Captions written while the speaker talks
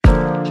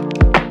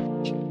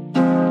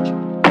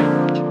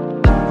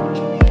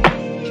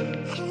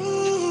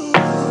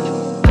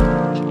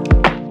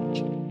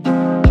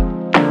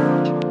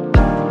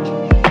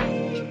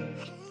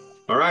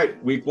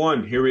week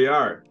one, here we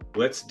are.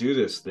 Let's do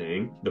this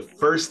thing. The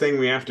first thing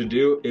we have to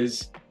do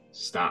is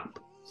stop.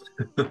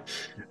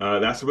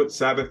 That's what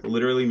Sabbath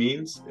literally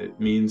means. It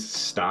means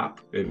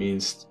stop. It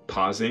means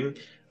pausing.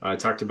 I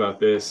talked about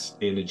this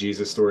in a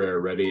Jesus story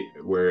already,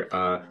 where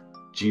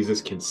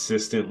Jesus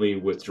consistently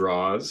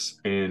withdraws.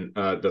 And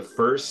the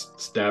first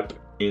step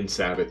in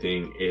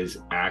Sabbathing is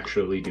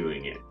actually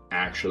doing it,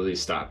 actually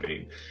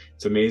stopping.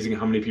 It's amazing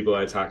how many people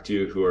I talk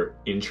to who are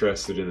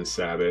interested in the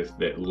Sabbath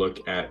that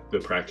look at the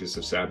practice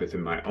of Sabbath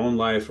in my own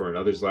life or in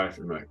others' life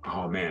and like,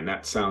 oh man,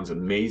 that sounds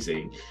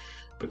amazing.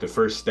 But the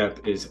first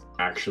step is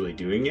actually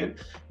doing it.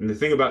 And the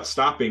thing about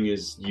stopping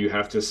is you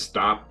have to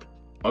stop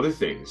other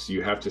things.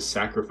 You have to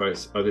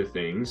sacrifice other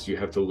things. You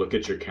have to look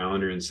at your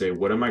calendar and say,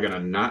 what am I going to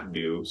not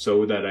do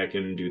so that I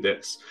can do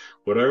this?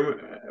 What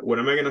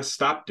am I going to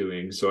stop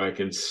doing so I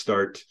can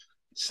start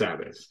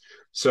Sabbath?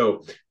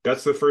 So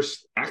that's the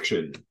first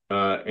action.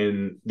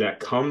 And that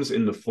comes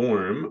in the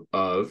form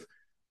of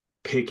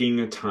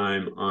picking a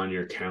time on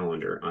your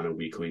calendar on a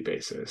weekly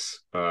basis.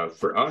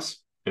 For us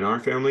in our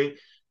family,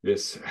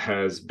 this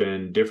has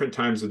been different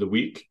times of the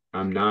week.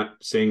 I'm not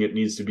saying it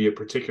needs to be a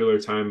particular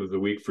time of the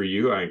week for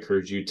you. I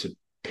encourage you to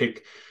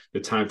pick the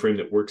time frame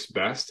that works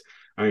best.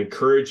 I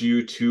encourage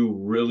you to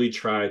really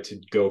try to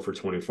go for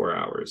 24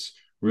 hours.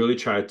 Really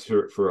try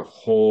to for a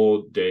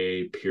whole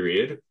day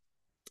period.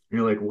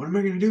 You're like, what am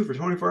I going to do for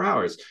 24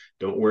 hours?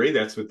 Don't worry.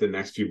 That's what the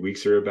next few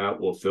weeks are about.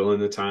 We'll fill in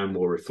the time.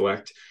 We'll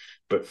reflect.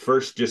 But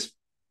first, just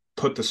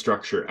put the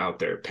structure out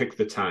there. Pick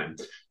the time.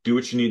 Do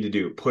what you need to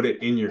do. Put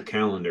it in your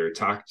calendar.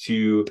 Talk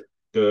to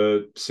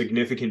the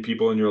significant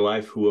people in your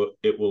life who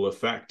it will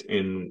affect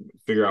and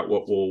figure out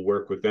what will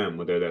work with them,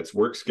 whether that's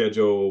work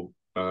schedule,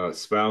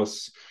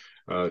 spouse,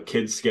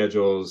 kids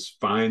schedules.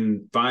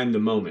 Find the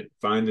moment.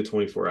 Find the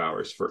 24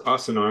 hours. For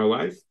us in our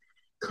life,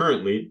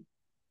 currently,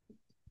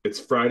 it's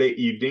Friday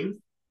evening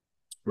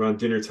around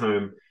dinner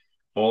time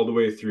all the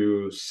way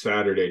through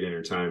Saturday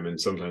dinner time. And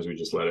sometimes we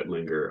just let it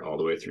linger all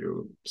the way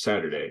through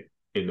Saturday.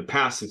 In the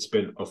past, it's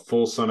been a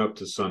full sun up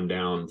to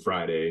sundown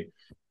Friday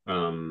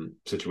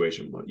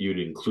situation. Well, you'd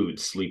include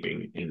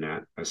sleeping in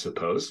that, I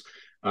suppose.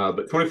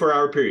 But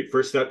 24-hour period.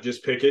 First step,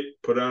 just pick it,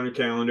 put it on your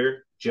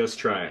calendar, just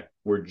try it.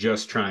 We're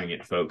just trying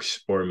it,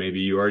 folks. Or maybe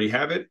you already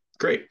have it.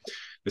 Great.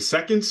 The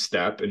second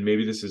step, and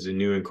maybe this is a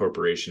new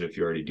incorporation if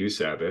you already do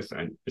Sabbath,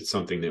 and it's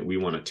something that we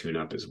want to tune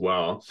up as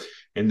well,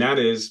 and that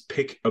is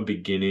pick a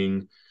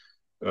beginning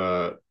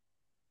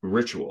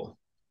ritual,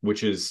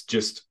 which is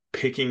just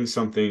picking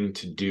something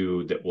to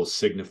do that will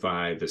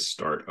signify the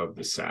start of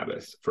the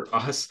Sabbath. For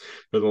us,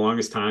 for the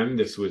longest time,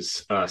 this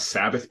was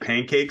Sabbath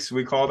pancakes,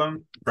 we call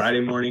them,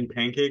 Friday morning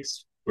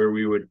pancakes, where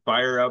we would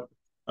fire up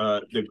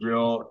the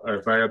grill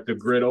or fire up the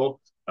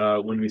griddle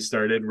when we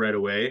started right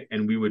away,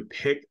 and we would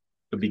pick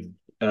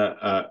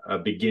a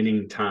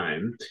beginning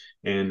time.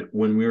 And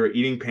when we were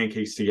eating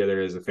pancakes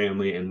together as a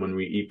family, and when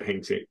we eat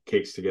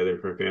pancakes together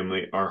for a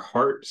family, our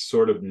heart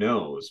sort of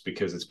knows,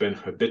 because it's been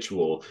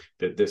habitual,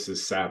 that this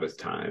is Sabbath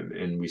time,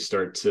 and we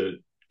start to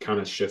kind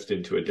of shift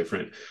into a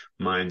different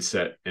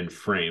mindset and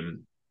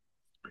frame.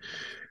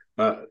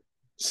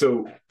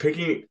 So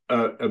picking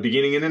a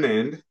beginning and an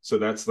end, so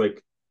that's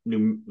like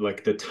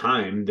the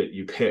time that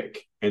you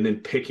pick, and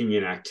then picking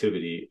an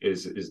activity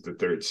is the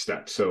third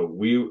step. So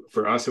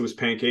for us, it was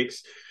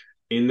pancakes.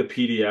 In the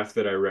PDF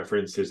that I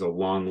referenced, there's a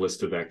long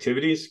list of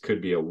activities.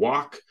 Could be a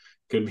walk,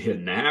 could be a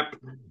nap,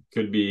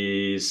 could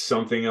be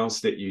something else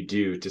that you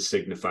do to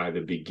signify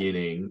the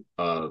beginning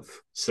of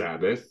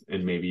Sabbath,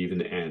 and maybe even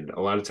the end. A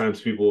lot of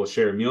times people will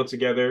share a meal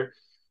together.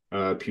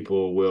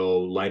 People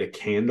will light a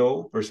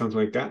candle or something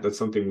like that. That's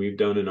something we've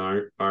done in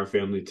our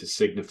family to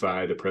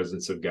signify the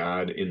presence of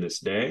God in this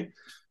day.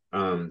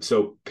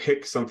 So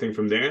pick something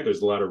from there.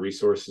 There's a lot of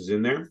resources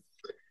in there.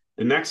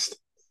 The next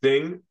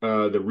thing,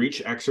 the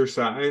reach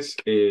exercise,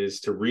 is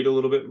to read a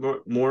little bit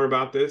more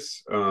about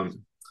this. So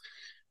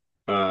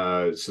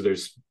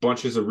there's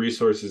bunches of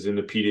resources in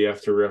the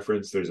PDF to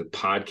reference. There's a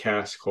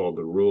podcast called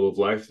The Rule of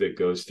Life that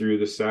goes through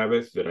the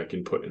Sabbath that I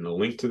can put in the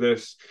link to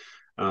this.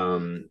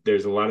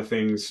 There's a lot of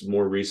things,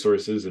 more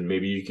resources, and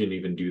maybe you can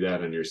even do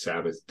that on your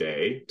Sabbath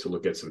day to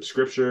look at some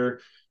scripture,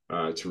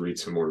 to read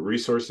some more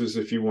resources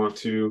if you want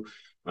to.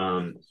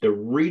 The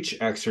reach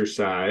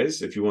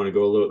exercise, if you want to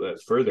go a little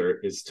bit further,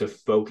 is to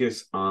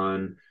focus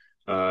on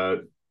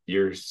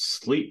your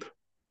sleep.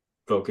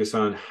 Focus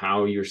on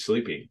how you're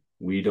sleeping.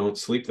 We don't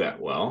sleep that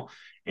well.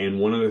 And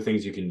one of the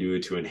things you can do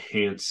to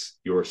enhance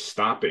your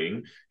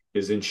stopping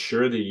is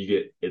ensure that you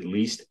get at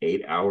least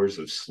 8 hours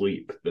of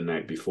sleep the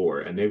night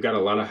before. And they've got a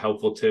lot of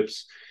helpful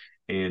tips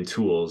and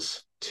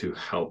tools to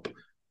help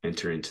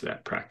enter into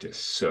that practice.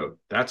 So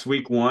that's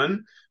week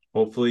one.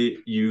 Hopefully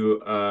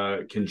you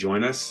can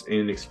join us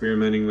in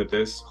experimenting with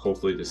this.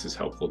 Hopefully this is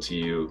helpful to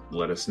you.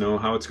 Let us know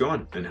how it's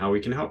going and how we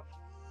can help.